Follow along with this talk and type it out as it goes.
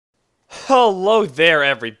Hello there,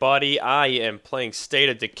 everybody. I am playing State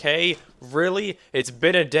of Decay. Really? It's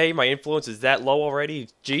been a day. My influence is that low already?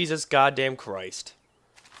 Jesus goddamn Christ.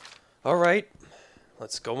 Alright.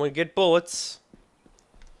 Let's go and get bullets.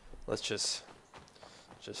 Let's just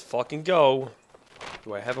fucking go.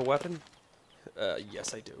 Do I have a weapon?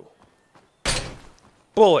 Yes I do.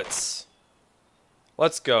 Bullets!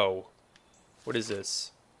 Let's go. What is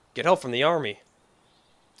this? Get help from the army.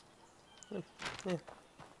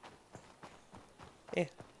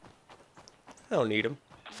 I don't need them.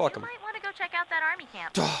 Fuck them. You might want to go check out that army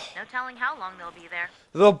camp. No telling how long they'll be there.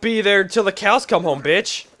 They'll be there until the cows come home,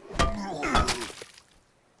 bitch.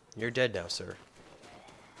 You're dead now, sir.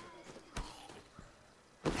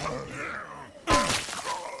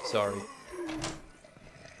 Sorry.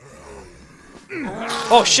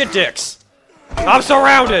 Oh, shit dicks! I'm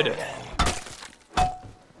surrounded!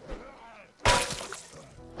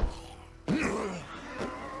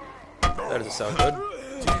 That doesn't sound good.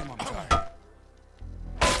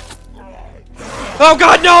 Oh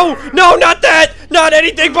god, no! No, not that! Not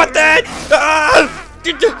anything but that!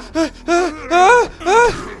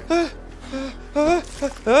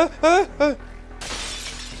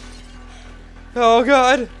 Oh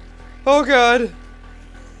god. Oh god.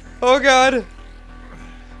 Oh god.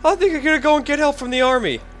 I think I'm gonna go and get help from the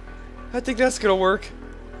army. I think that's gonna work.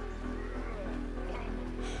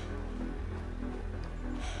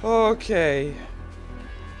 Okay.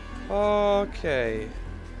 Okay.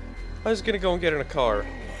 I'm just gonna go and get in a car.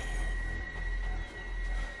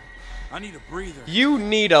 I need a breather. You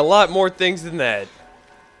need a lot more things than that.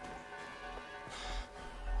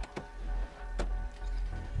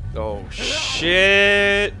 Oh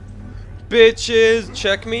shit. Bitches,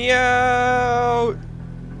 check me out.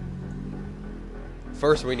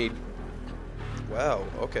 First we need... Wow,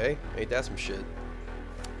 okay. Ain't that some shit.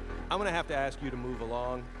 I'm gonna have to ask you to move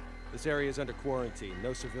along. This area is under quarantine.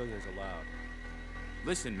 No civilians allowed.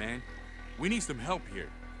 Listen, man. We need some help here.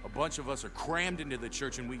 A bunch of us are crammed into the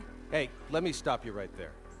church and we... Hey, let me stop you right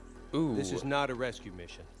there. Ooh. This is not a rescue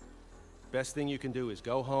mission. Best thing you can do is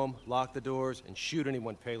go home, lock the doors, and shoot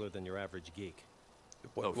anyone paler than your average geek.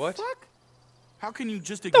 What? Fuck? How can you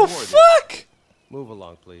just ignore The this? fuck? Move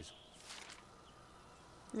along, please.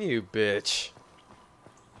 You bitch.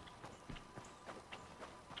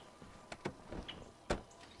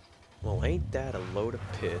 Well, ain't that a load of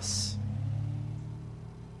piss?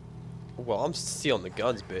 Well, I'm stealing the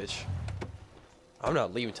guns, bitch. I'm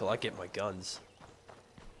not leaving till I get my guns.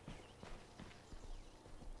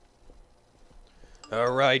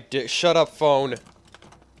 Alright, shut up, phone.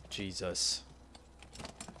 Jesus.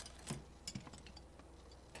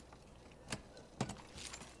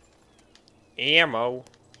 Ammo.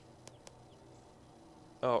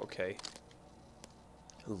 Oh, okay.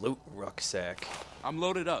 Loot rucksack. I'm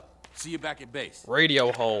loaded up. See you back at base.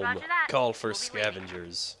 Radio home. Roger that. Call for We'll be waiting.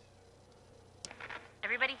 scavengers.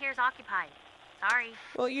 Everybody here's occupied. Sorry.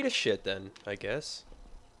 Well, eat a shit then, I guess.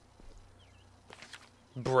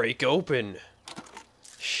 Break open.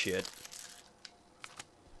 Shit.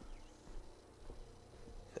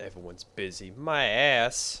 Everyone's busy. My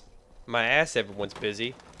ass. My ass, everyone's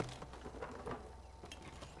busy.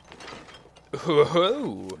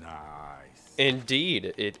 Woohoo! Nice.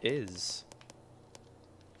 Indeed, it is.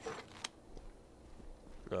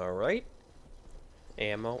 Alright.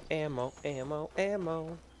 Ammo, ammo, ammo,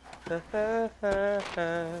 ammo. They're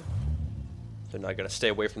not gonna stay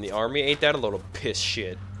away from the army. Ain't that a load of piss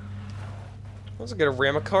shit? I was gonna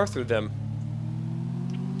ram a car through them.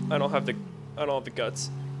 I don't have the guts.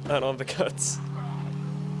 I don't have the guts.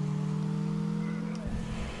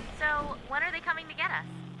 So, when are they coming to get us?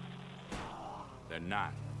 They're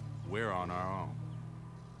not. We're on our own.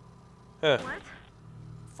 Huh. What?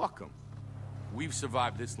 Fuck them. We've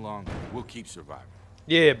survived this long. We'll keep surviving.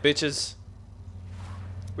 Yeah, bitches.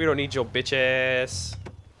 We don't need your bitch ass.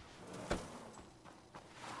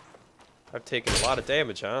 I've taken a lot of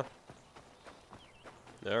damage, huh?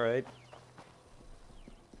 Alright.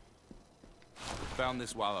 Found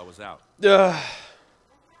this while I was out.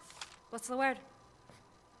 What's the word?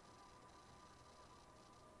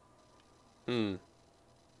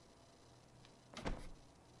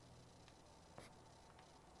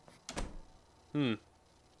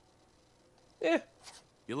 Yeah.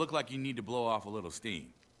 You look like you need to blow off a little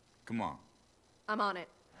steam. Come on. I'm on it.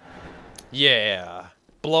 Yeah.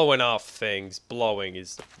 Blowing off things. Blowing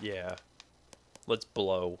is... Yeah. Let's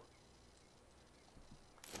blow.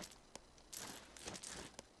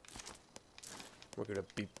 We're gonna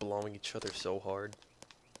be blowing each other so hard.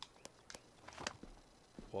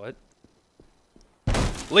 What?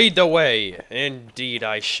 Lead the way! Indeed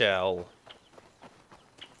I shall.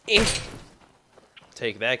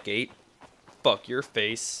 take that gate. Fuck your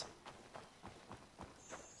face.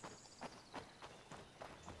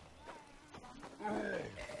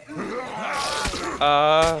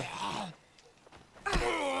 Oh!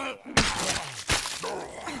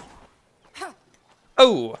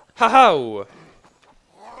 Ha-ha!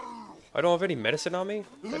 I don't have any medicine on me?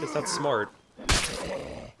 That is not smart.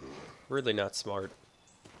 Really not smart.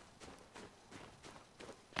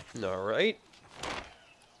 Alright.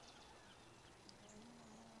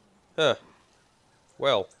 Huh.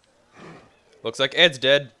 Well. Looks like Ed's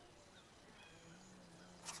dead.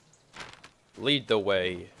 Lead the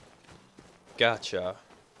way. Gotcha.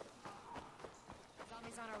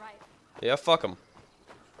 Zombies on our right. Yeah, fuck him.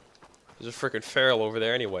 There's a freaking feral over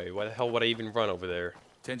there anyway. Why the hell would I even run over there?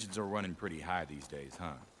 Tensions are running pretty high these days,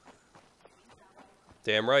 huh?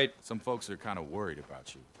 Damn right. Some folks are kind of worried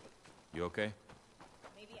about you. You okay?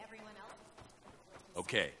 Maybe everyone else.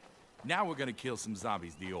 Okay. Now we're gonna kill some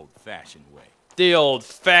zombies the old-fashioned way. The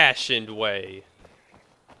old-fashioned way.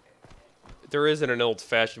 There isn't an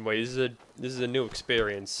old-fashioned way. This is a new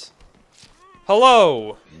experience.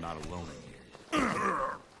 Hello. You're not alone in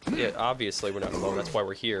here. Yeah, obviously we're not alone. That's why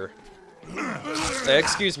we're here.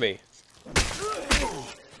 Excuse me.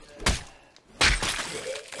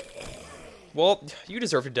 Well, you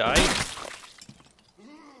deserve to die.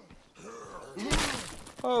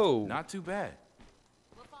 Oh. Not too bad.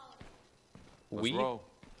 Let's We? roll.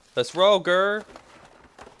 Let's roll, girl.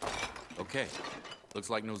 Okay. Looks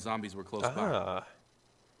like no zombies were close Ah.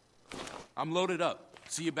 by. I'm loaded up.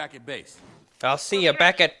 See you back at base. I'll see you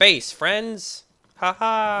back at base, friends.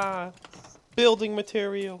 Haha. Building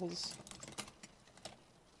materials.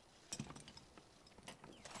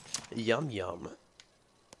 Yum yum.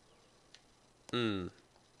 Mmm.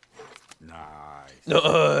 Nice.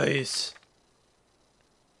 Nice.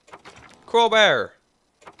 Crowbar.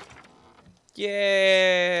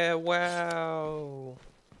 Yeah. Wow.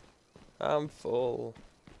 I'm full.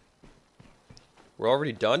 We're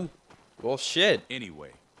already done? Well, shit.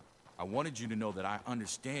 Anyway, I wanted you to know that I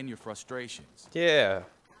understand your frustrations. Yeah.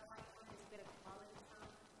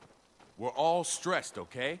 We're all stressed,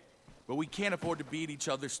 okay? But we can't afford to be at each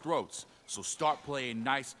other's throats. So start playing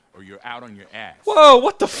nice or you're out on your ass. Whoa,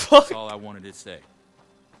 what the fuck? That's all I wanted to say.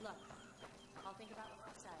 Look, I'll think about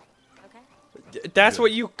what you said, okay? That's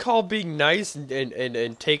what you call being nice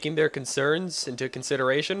and taking their concerns into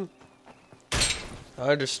consideration? I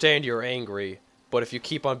understand you're angry, but if you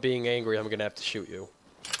keep on being angry, I'm gonna have to shoot you.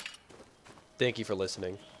 Thank you for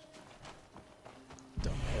listening.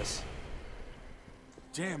 Dumbass.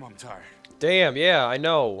 Damn, I'm tired. Damn, yeah, I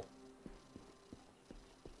know.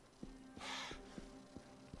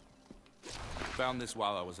 Found this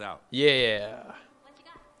while I was out. Yeah. What you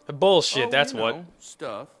got? Bullshit, Oh, that's you what. know,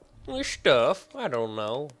 stuff. Stuff? I don't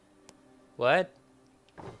know. What?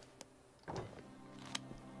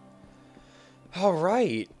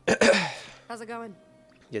 Alright. How's it going?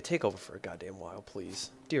 Yeah, take over for a goddamn while,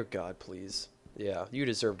 please. Dear God, please. Yeah, you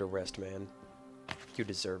deserve to rest, man. You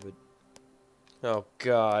deserve it. Oh,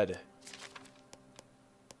 God.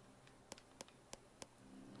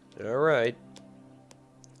 Alright.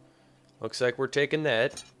 Looks like we're taking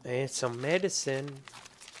that. And some medicine.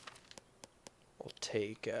 We'll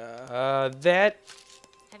take, that.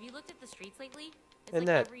 Have you looked at the streets lately? It's And like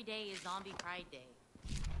that. every day is Zombie Pride Day.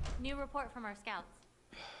 New report from our scouts.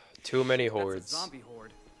 Too many That's a hordes. zombie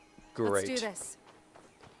horde. Great. Let's do this.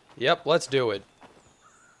 Yep, let's do it.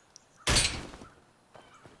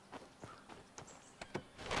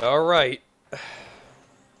 Alright.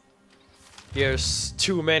 There's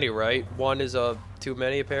too many, right? One is too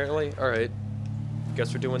many, apparently. Alright.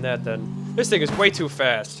 Guess we're doing that then. This thing is way too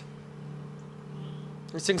fast.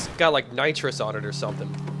 This thing's got like nitrous on it or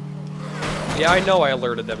something. Yeah, I know I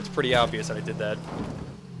alerted them. It's pretty obvious I did that.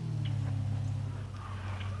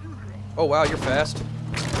 Oh wow, you're fast.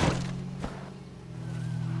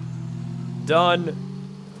 Done.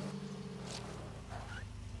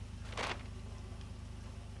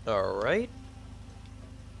 Alright.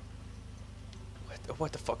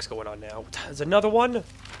 What the fuck's going on now? There's another one?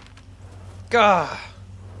 Gah!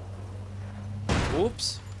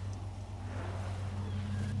 Oops.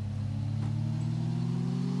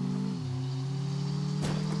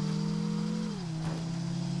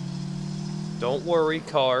 Don't worry,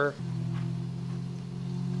 car.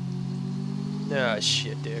 Ah,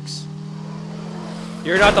 shit, dicks.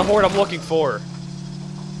 You're not the horde I'm looking for.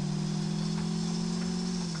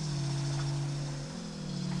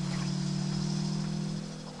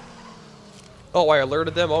 Oh, I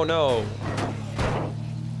alerted them? Oh, no.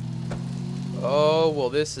 Oh, well,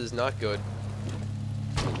 this is not good.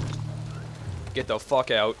 Get the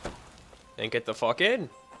fuck out. And get the fuck in.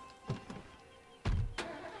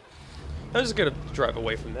 I'm just gonna drive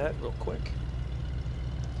away from that real quick.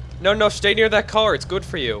 No, no, stay near that car. It's good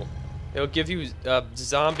for you. It'll give you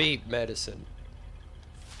zombie medicine.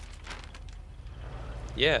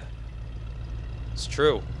 Yeah. It's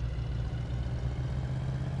true.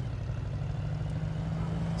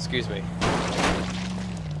 Excuse me.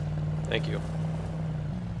 Thank you.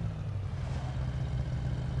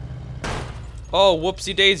 Oh,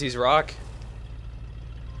 whoopsie daisies, Rock.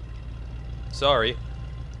 Sorry.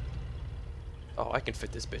 Oh, I can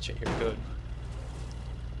fit this bitch in here. Good.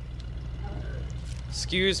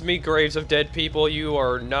 Excuse me, graves of dead people. You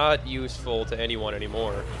are not useful to anyone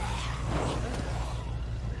anymore.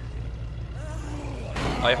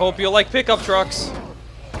 I hope you like pickup trucks.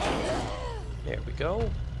 There we go.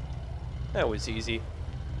 That was easy.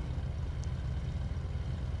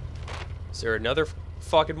 Is there another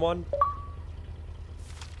fucking one?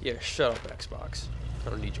 Yeah, shut up, Xbox. I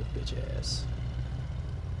don't need your bitch ass.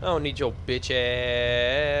 I don't need your bitch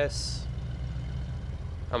ass.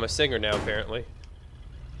 I'm a singer now, apparently.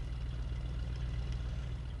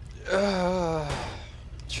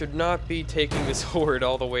 Should not be taking this horde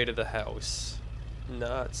all the way to the house.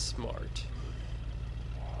 Not smart.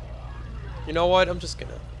 You know what? I'm just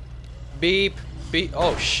gonna... Beep. Beep.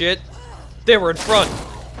 Oh, shit. They were in front.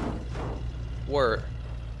 Were.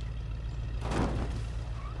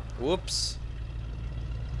 Whoops.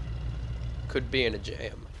 Could be in a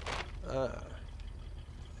jam.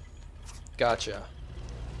 Gotcha.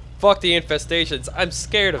 Fuck the infestations. I'm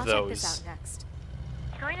scared of I'll those. check this out next.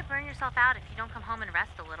 You're going to burn yourself out if you don't come home and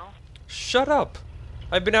rest a little. Shut up.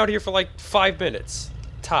 I've been out here for like 5 minutes.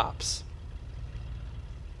 Tops.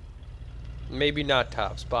 Maybe not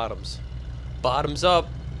tops. Bottoms. Bottoms up.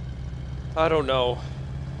 I don't know.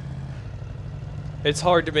 It's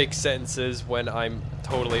hard to make sentences when I'm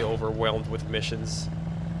totally overwhelmed with missions.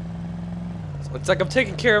 It's like I'm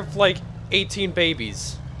taking care of like 18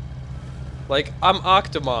 babies. Like, I'm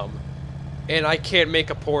Octomom, and I can't make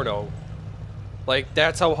a porno. Like,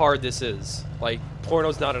 that's how hard this is. Like,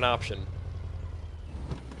 porno's not an option.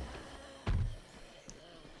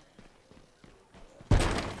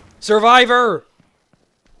 Survivor!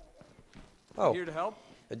 Oh. Here to help?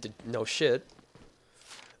 No shit.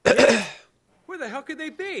 Where the hell could they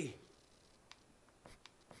be?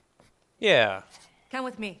 Yeah. Come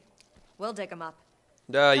with me. We'll dig them up.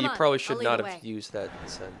 You on, probably I'll should lead not the have way. used that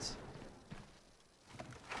sentence.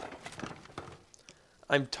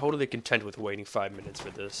 I'm totally content with waiting 5 minutes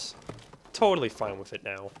for this. Totally fine with it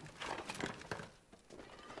now.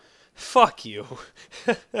 Fuck you.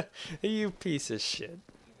 You piece of shit.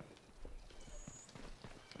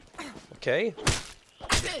 Okay.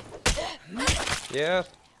 Yeah.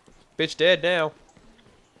 Bitch dead now.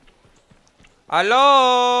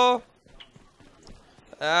 Hello?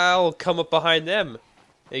 I'll come up behind them.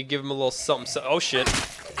 They give him a little something. Oh shit.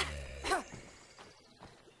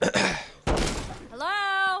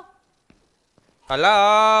 Hello?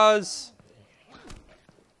 Hellos.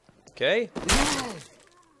 Okay.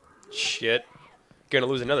 Shit. Gonna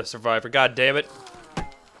lose another survivor. God damn it.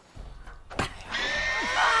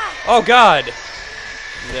 Oh god.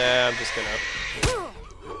 Nah, I'm just gonna.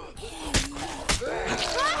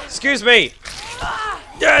 Excuse me.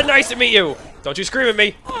 Yeah, nice to meet you. Don't you scream at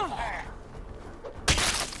me.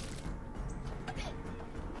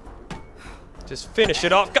 Just finish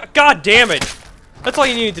it off. God damn it. That's all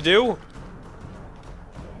you needed to do.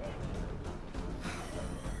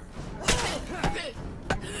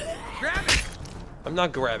 I'm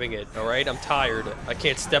not grabbing it, alright? I'm tired. I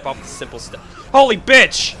can't step off the simple step. Holy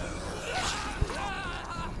bitch!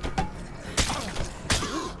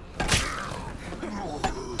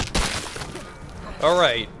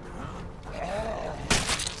 Alright.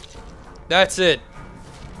 That's it.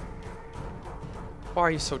 Why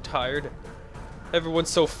are you so tired? Everyone's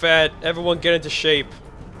so fat. Everyone get into shape.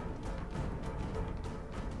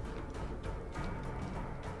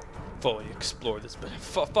 Fully explore this, but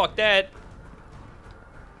fuck that.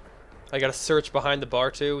 I gotta search behind the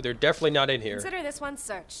bar too. They're definitely not in here. Consider this one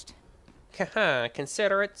searched. Haha,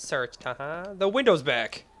 consider it searched, haha. The window's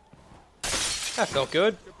back. That felt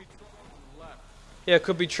good. Yeah, it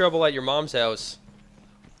could be trouble at your mom's house.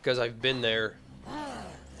 Because I've been there.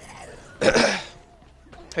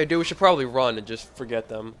 Hey dude, we should probably run and just forget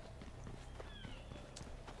them.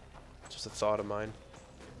 Just a thought of mine.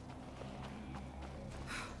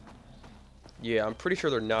 Yeah, I'm pretty sure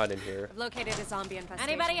they're not in here. I've located a zombie infestation.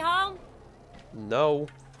 Anybody home? No.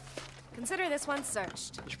 Consider this one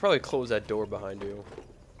searched. You should probably close that door behind you.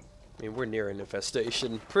 I mean, we're near an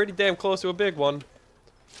infestation. Pretty damn close to a big one.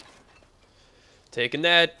 Taking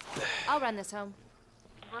that. I'll run this home.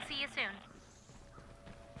 We'll see you soon.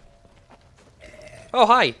 Oh,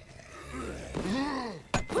 hi.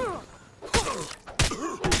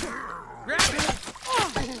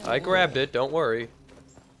 I grabbed it, don't worry.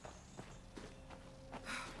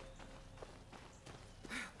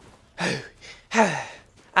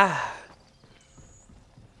 Ah.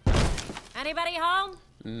 Anybody home?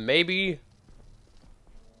 Maybe.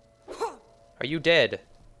 Are you dead?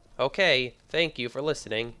 Okay, thank you for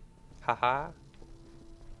listening. Haha.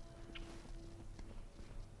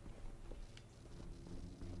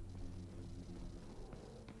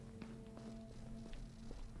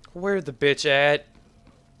 Where the bitch at?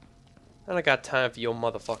 I don't got time for your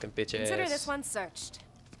motherfucking bitch ass. Consider this one searched.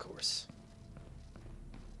 Of course.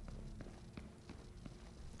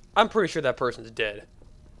 I'm pretty sure that person's dead.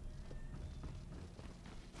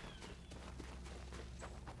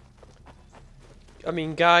 I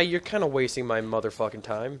mean, guy, you're kind of wasting my motherfucking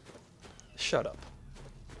time. Shut up.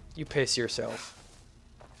 You piss yourself.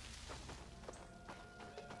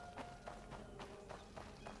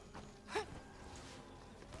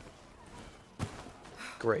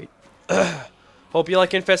 Great. Hope you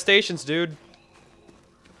like infestations, dude.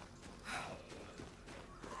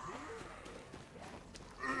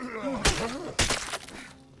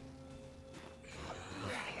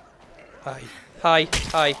 Hi. Hi.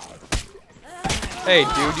 Hi. Hey,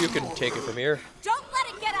 dude, you can take it from here. Don't let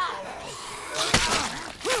it get up!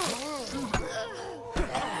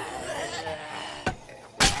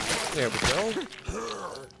 There we go.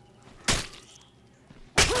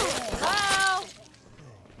 Hello?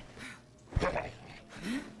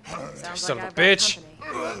 Sounds Son like of a I've got bitch.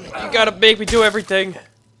 company. You gotta make me do everything.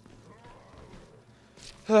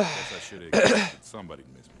 Guess I should have expected somebody to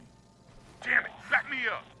miss me. Damn it, back me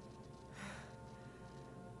up!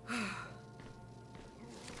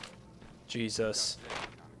 Jesus.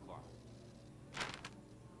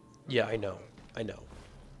 Yeah, I know. I know.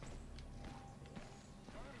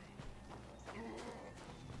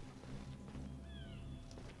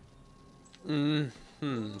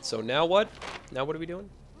 So now what? Now what are we doing?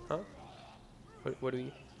 Huh? What are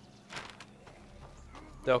we...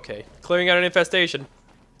 Okay. Clearing out an infestation.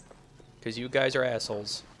 Because you guys are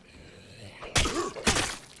assholes.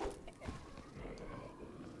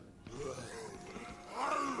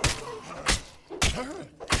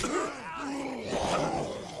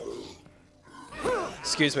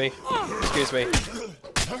 Excuse me. Excuse me.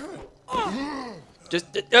 Just...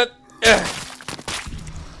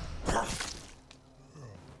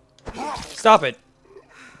 Stop it.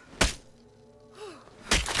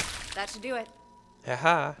 That should do it.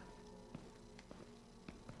 Haha.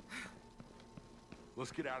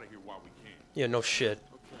 Let's get out of here while we can. Yeah, no shit.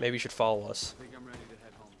 Maybe you should follow us.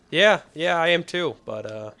 Yeah, I am too,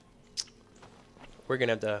 but we're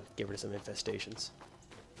gonna have to get rid of some infestations.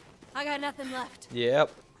 I got nothing left. Yep,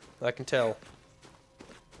 I can tell.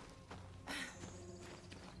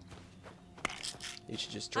 You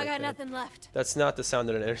should just I drink got that. nothing left. That's not the sound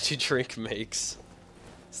that an energy drink makes.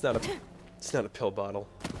 It's not a pill bottle.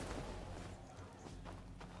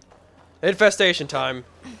 Infestation time.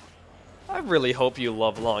 I really hope you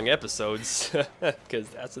love long episodes, because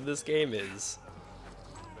that's what this game is.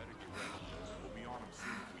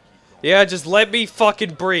 Yeah, just let me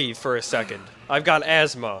fucking breathe for a second. I've got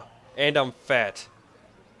asthma, and I'm fat.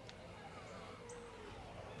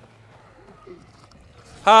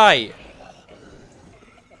 Hi!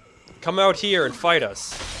 Come out here and fight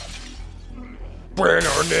us.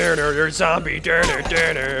 Zombie.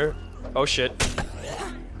 Oh shit.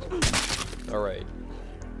 Alright.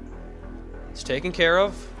 It's taken care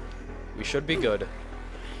of. We should be good.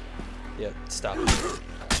 Yeah, stop.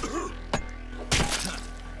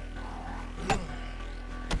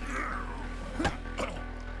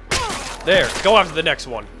 There, go after the next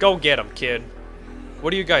one. Go get him, kid.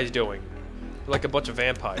 What are you guys doing? You're like a bunch of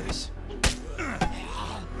vampires.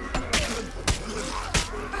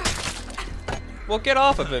 Well, get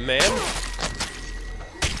off of him, man.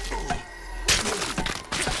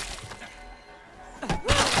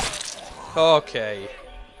 Okay.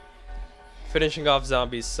 Finishing off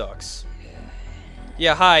zombies sucks.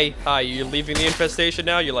 Yeah, hi. You're leaving the infestation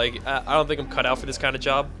now? You're like, I don't think I'm cut out for this kind of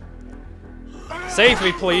job. Save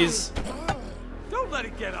me, please. Don't let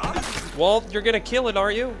it get up. Well, you're gonna kill it,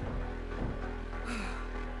 aren't you?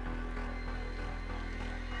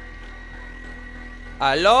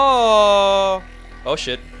 Hello? Oh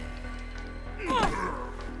shit.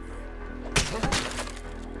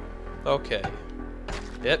 Okay.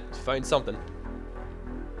 Yep, find something.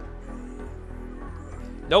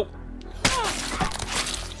 Nope.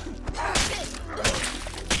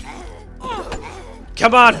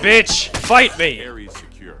 Come on, bitch! Fight me! Area is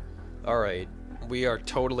secure. Alright. We are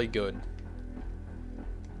totally good.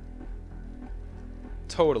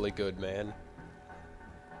 Totally good, man.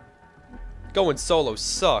 Going solo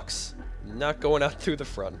sucks. Not going out through the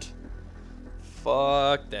front.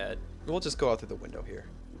 Fuck that. We'll just go out through the window here.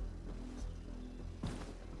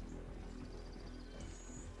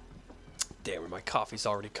 Damn, my coffee's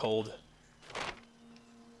already cold.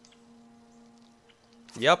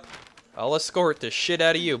 Yep. I'll escort the shit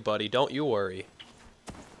out of you, buddy. Don't you worry.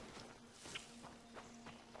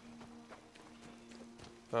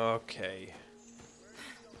 Okay.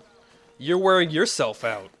 You're wearing yourself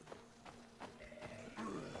out.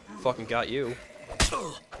 Fucking got you.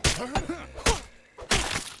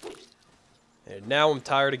 And now I'm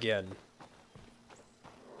tired again.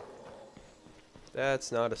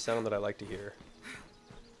 That's not a sound that I like to hear.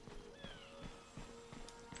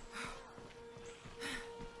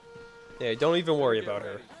 Yeah, don't even worry about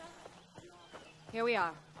her. Here we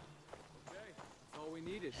are. All we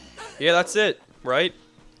needed. Yeah, that's it, right?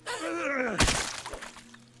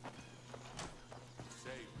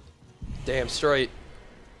 Damn straight.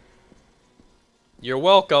 You're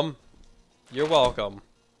welcome. You're welcome.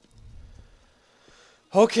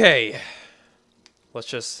 Okay. Let's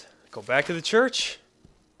just go back to the church.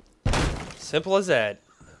 Simple as that.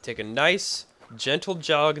 Take a nice, gentle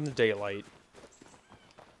jog in the daylight.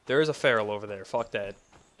 There is a feral over there. Fuck that.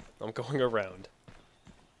 I'm going around.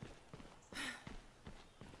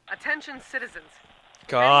 Attention, citizens.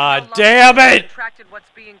 God Many damn have it! contracted what's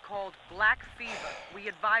being called black fever. We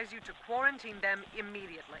advise you to quarantine them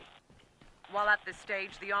immediately. While at this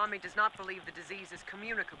stage, the Army does not believe the disease is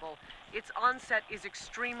communicable, its onset is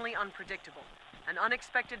extremely unpredictable. An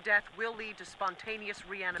unexpected death will lead to spontaneous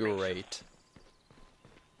reanimation. Great.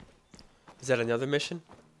 Is that another mission?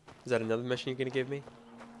 Is that another mission you're gonna give me?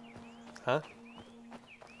 Huh?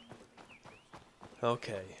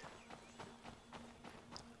 Okay.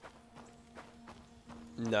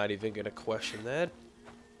 Not even gonna question that.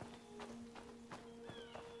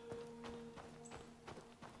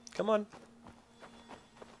 Come on.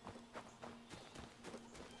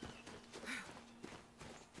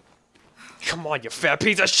 Come on, you fat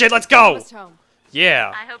piece of shit, let's go! Almost home.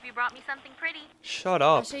 Yeah. I hope you brought me something pretty. Shut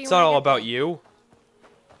up. show you It's when not I all get about there. you.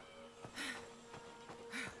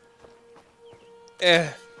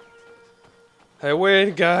 I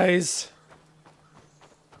win, guys.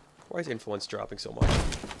 Why is influence dropping so much?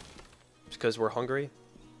 Just because we're hungry?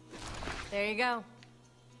 There you go.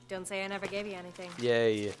 Don't say I never gave you anything.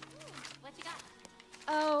 Yay. What you got?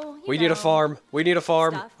 Oh, We need a farm. We need a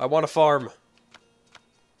farm. Stuff. I want a farm.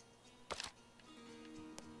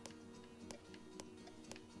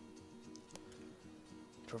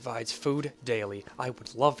 Provides food daily. I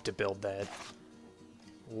would love to build that.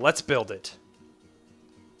 Let's build it.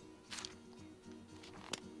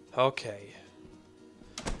 Okay.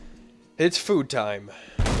 It's food time.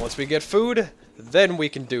 Once we get food, then we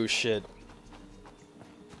can do shit.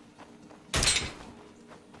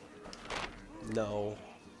 No.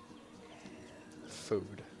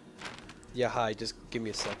 Food. Yeah, hi, just give me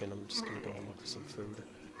a second. I'm just gonna go and look for some food.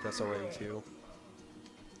 If that's alright with you.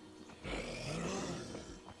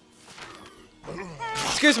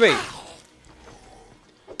 Excuse me!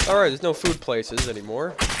 Alright, there's no food places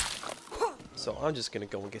anymore. So I'm just gonna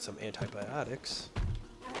go and get some antibiotics.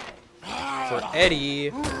 For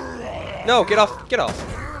Eddie. No, get off, get off.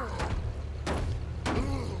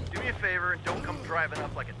 Do me a favor and don't come driving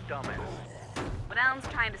up like a dumbass. What Alan's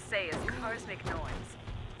trying to say is cars make noise.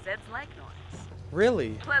 Zeds like noise.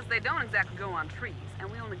 Really? Plus, they don't exactly go on trees,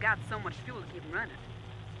 and we only got so much fuel to keep them running.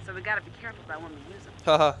 So we gotta be careful about when we use them.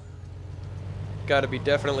 Haha. Gotta be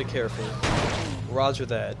definitely careful. Roger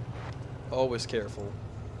that. Always careful.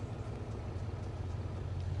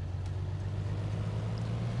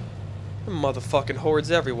 Motherfucking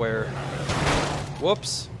hordes everywhere.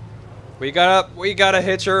 Whoops. We gotta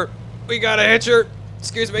hitch her. We gotta hitch her.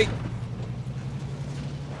 Excuse me.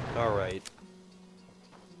 Alright.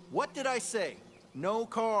 What did I say? No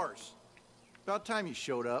cars. About time you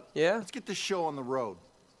showed up. Yeah? Let's get this show on the road.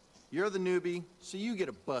 You're the newbie, so you get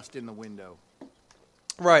a bust in the window.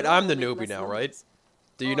 Right, I'm the newbie now, right?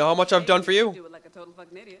 Do you know how much I've done for you? Do it like a total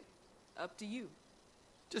fucking idiot. Up to you.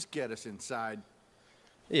 Just get us inside.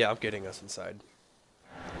 Yeah, I'm getting us inside.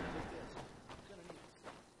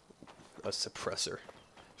 A suppressor.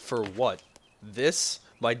 For what? This?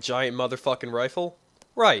 My giant motherfucking rifle?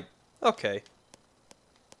 Right. Okay.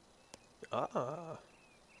 Ah.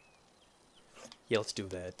 Yeah, let's do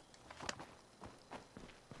that.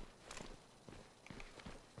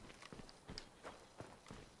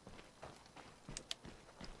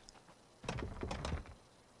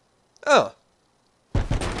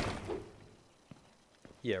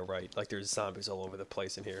 Yeah, right. Like there's zombies all over the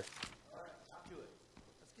place in here. Alright, I'll do it.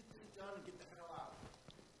 Let's get this done and get the hell out.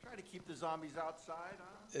 Try to keep the zombies outside,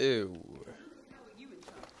 huh? Ew.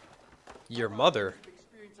 Your mother.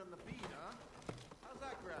 Experience on the beat, huh? How's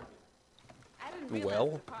that grab you? I didn't realize Well.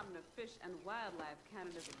 the Department of Fish and Wildlife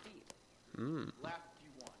counted as a beat. Laugh if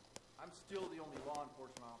you want. I'm still the only law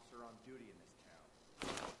enforcement officer on duty in this town.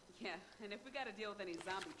 Yeah, and if we gotta deal with any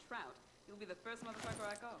zombie trout, you'll be the first motherfucker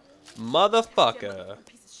I call. Motherfucker.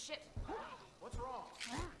 Piece of shit. What's wrong?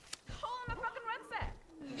 Hole in my fucking rucksack.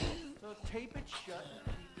 So tape it shut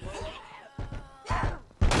and keep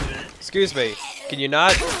low. Excuse me. Can you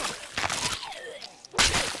not?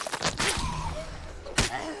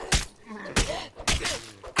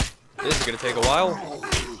 This is gonna take a while.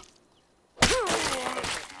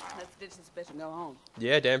 Let's ditch this bitch and go home.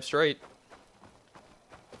 Yeah, damn straight.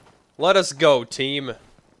 Let us go, team.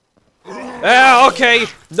 Ah, okay.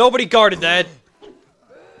 Nobody guarded that.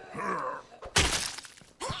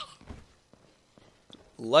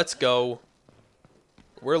 Let's go.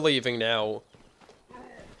 We're leaving now.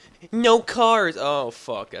 No cars. Oh,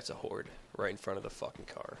 fuck. That's a horde. Right in front of the fucking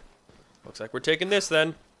car. Looks like we're taking this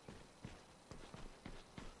then.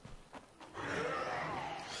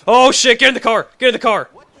 Oh, shit. Get in the car. Get in the car.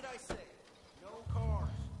 What did I say? No cars.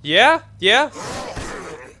 Yeah? Yeah?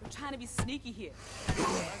 We're trying to be sneaky here.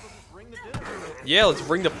 Ring the dinner. Yeah, let's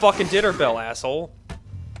ring the fucking dinner bell, asshole.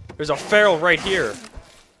 There's a feral right here.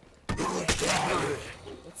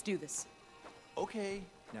 Let's do this. Okay,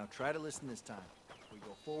 now try to listen this time. We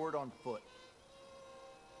go forward on foot.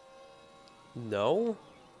 No?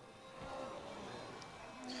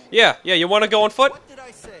 Yeah, you want to go on foot? What did I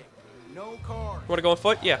say? No cars. You want to go on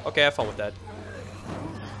foot? Yeah, okay, have fun with that.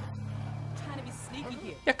 Trying to be sneaky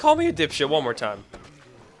here. Yeah, call me a dipshit one more time.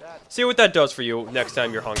 See what that does for you next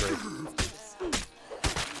time you're hungry.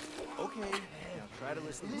 Okay, now try to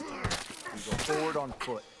listen this time. We go forward on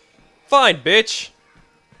foot. Fine, bitch.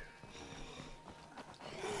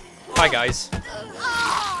 Hi, guys.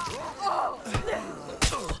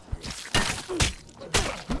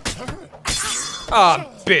 Ah,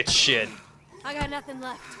 bitch shit. I got nothing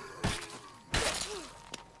left.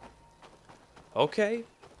 Okay.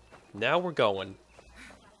 Now we're going.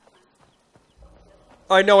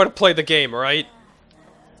 I know how to play the game, right?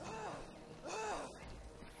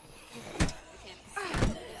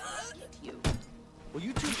 Will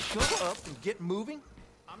you two shut up and get moving?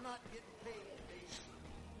 I'm not getting paid.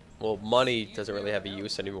 Well, money doesn't really have a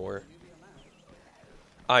use anymore.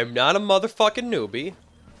 I'm not a motherfucking newbie.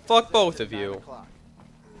 Fuck both of you.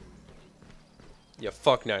 Yeah,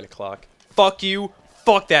 fuck 9 o'clock. Fuck you.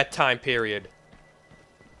 Fuck that time period.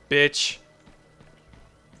 Bitch.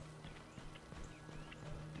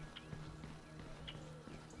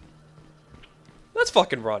 Let's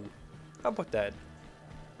fucking run. How about that?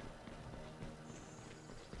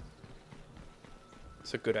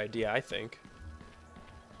 It's a good idea, I think.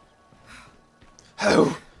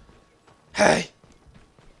 Oh. Hey.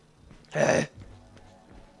 Hey.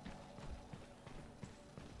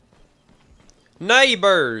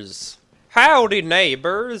 Neighbors. Howdy,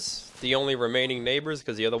 neighbors. The only remaining neighbors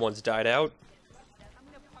because the other ones died out.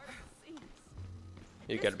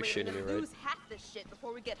 You gotta be shitting me, right? Lose half this shit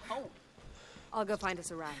before we get home. I'll go find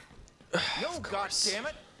us a ride. No,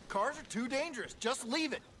 goddammit. Cars are too dangerous. Just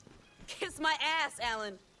leave it. Kiss my ass,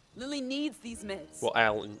 Alan. Lily needs these meds. Well,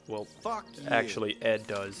 Alan, well, Fuck you. actually, Ed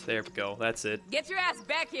does. There we go. That's it. Get your ass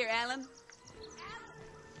back here, Alan.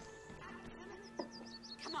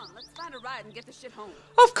 Come on, let's find a ride and get this shit home.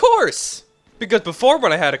 Of course! Because before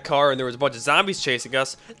when I had a car and there was a bunch of zombies chasing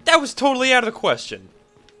us, that was totally out of the question.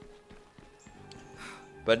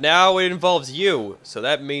 But now it involves you, so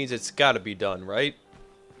that means it's gotta be done, right?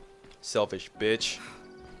 Selfish bitch.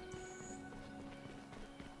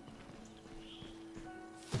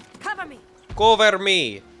 Cover me. Cover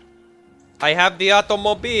me! I have the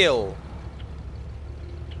automobile!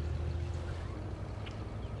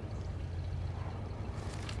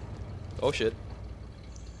 Oh shit.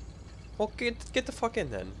 Well, get the fuck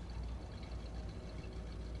in then.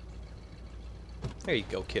 There you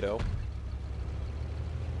go, kiddo.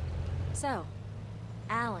 So,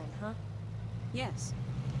 Alan, huh? Yes.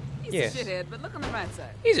 He's Yes. a shithead, but look on the bright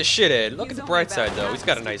side. He's a shithead. Look He's at the only bright about side, though. half He's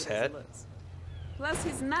got a as nice stupid as hat. he looks. Plus,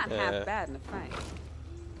 he's not Yeah. half bad in a fight.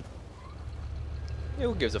 Yeah,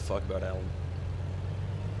 who gives a fuck about Alan?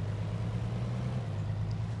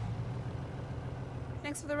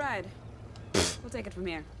 Thanks for the ride. We'll take it from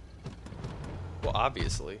here. Well,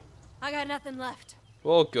 obviously. I got nothing left.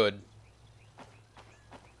 Well, good.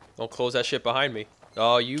 Don't close that shit behind me.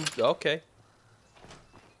 Oh, you... Okay.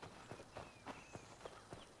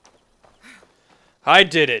 I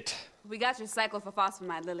did it. We got your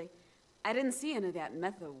cyclophosphamide, Lily. I didn't see any of that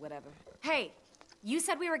meth or whatever. Hey, you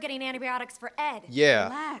said we were getting antibiotics for Ed. Yeah.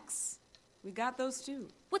 Relax. We got those too.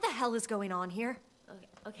 What the hell is going on here?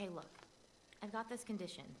 Okay, look. I've got this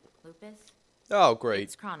condition, lupus. Oh, great.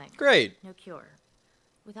 It's chronic. Great. No cure.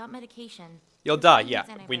 Without medication, You'll your die, body yeah,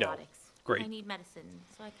 needs we know. antibiotics. Great. I need medicine,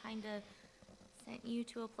 so I kinda sent you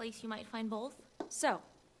to a place you might find both. So,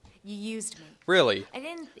 you used me. Really? I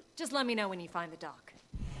didn't. Just let me know when you find the doc.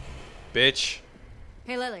 Bitch.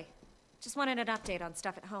 Hey, Lily. Just wanted an update on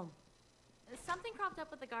stuff at home. Something cropped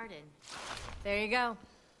up with the garden. There you go.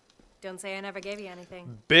 Don't say I never gave you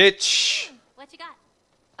anything. Bitch. What you got?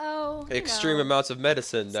 Oh, you Extreme know, amounts of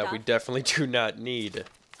medicine that we stuff. definitely do not need.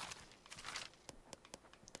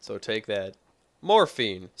 So take that.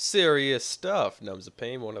 Morphine. Serious stuff. Numbs the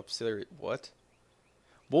pain. Won't help serious... What?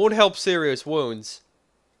 Won't help serious wounds.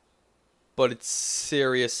 But it's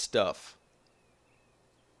serious stuff.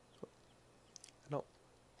 No.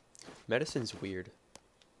 Medicine's weird.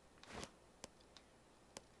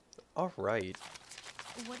 Alright.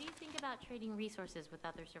 What do you think about trading resources with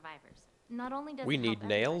other survivors? Not only does We it need help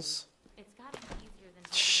nails? everybody, it's gotta be easier than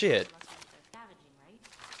helping Shit. everyone unless they're scavenging,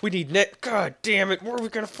 right? We need God damn it. Where are we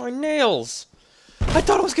gonna find nails? I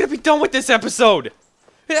thought I was gonna be done with this episode.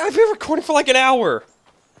 I've been recording for like an hour.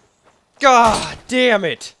 God damn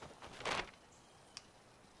it.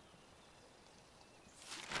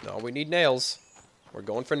 No, we need nails. We're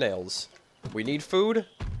going for nails. We need food.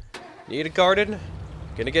 Need a garden.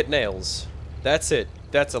 Gonna get nails. That's it.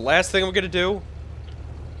 That's the last thing I'm gonna do.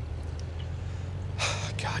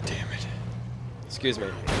 God damn it. Excuse me.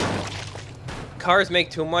 Cars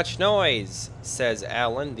make too much noise, says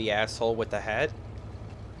Alan, the asshole with the hat.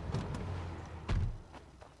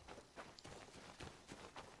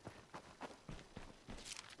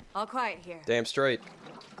 All quiet here. Damn straight.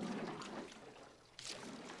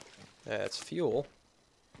 That's fuel.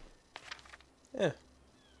 Yeah.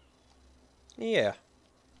 Yeah.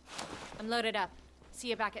 I'm loaded up. See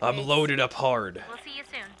you back at I'm base. loaded up hard. We'll see you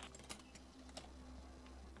soon.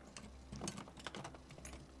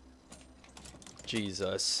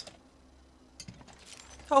 Jesus.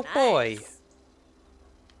 Oh boy.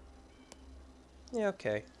 Yeah,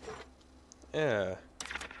 okay. Yeah.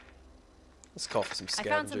 Let's call for some I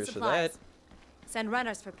found some scavengers for that. supplies. Send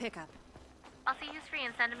runners for pickup. I'll see who's free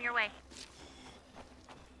and send them your way.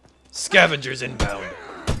 Scavengers inbound.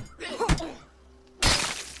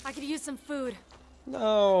 I could use some food.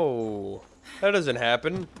 No. That doesn't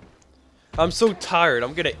happen. I'm so tired.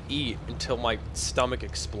 I'm gonna eat until my stomach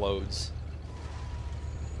explodes.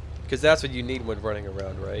 Because that's what you need when running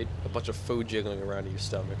around, right? A bunch of food jiggling around in your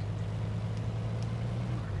stomach.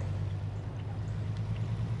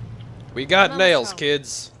 We got nails,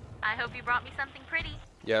 kids. I hope you brought me something pretty.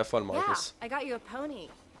 Yeah, have fun, Marcus. Yeah, I got you a pony.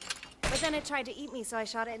 But then it tried to eat me, so I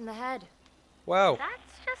shot it in the head. Wow.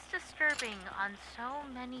 That's just disturbing on so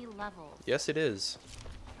many levels. Yes, it is.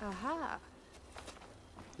 Aha.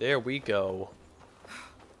 There we go.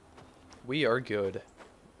 We are good.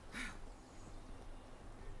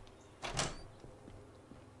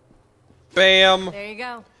 Bam! There you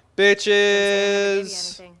go.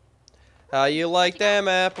 Bitches! How you like them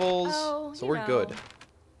apples? Oh, so you we're know. good.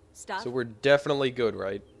 Stuff. So we're definitely good,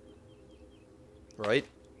 right? Right?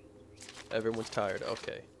 Everyone's tired.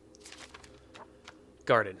 Okay.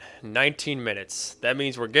 Garden. 19 minutes. That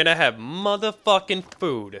means we're gonna have motherfucking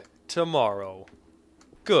food tomorrow.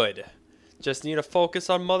 Good. Just need to focus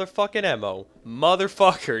on motherfucking ammo.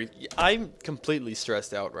 Motherfucker. I'm completely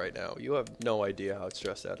stressed out right now. You have no idea how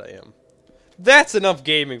stressed out I am. That's enough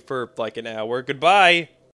gaming for like an hour. Goodbye.